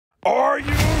Are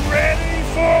you ready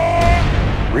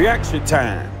for reaction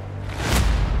time?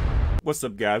 What's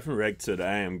up, guys? From React to the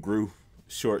I Am Groot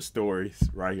short stories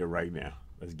right here, right now.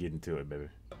 Let's get into it, baby.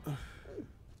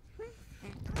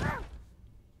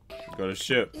 Go to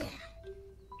ship.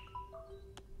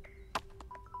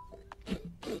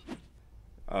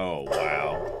 Oh,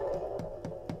 wow.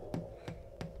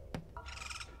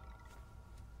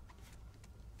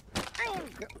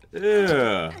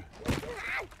 Yeah.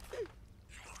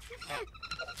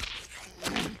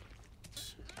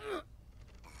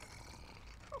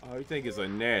 Oh, you think it's a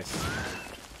nest?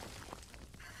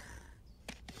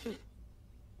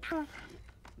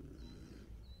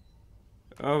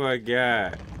 Oh my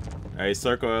God. Hey,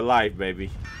 circle of life, baby.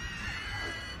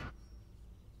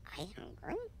 I am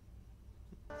Groot.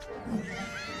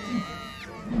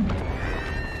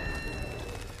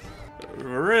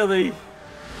 Really?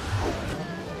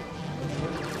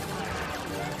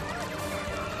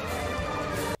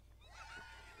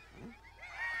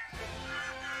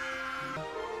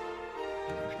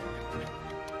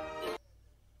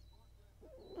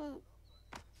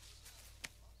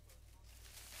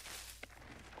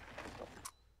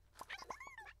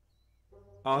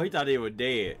 Oh, he thought he was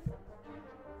dead.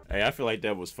 Hey, I feel like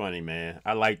that was funny, man.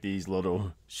 I like these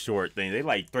little short things. They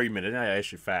like 3 minutes. Not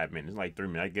actually 5 minutes. Like 3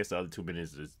 minutes. I guess the other 2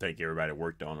 minutes is to take everybody that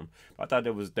worked on them. But I thought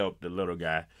that was dope, the little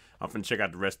guy. I'm finna check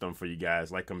out the rest of them for you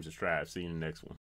guys. Like, comment, subscribe. See you in the next one.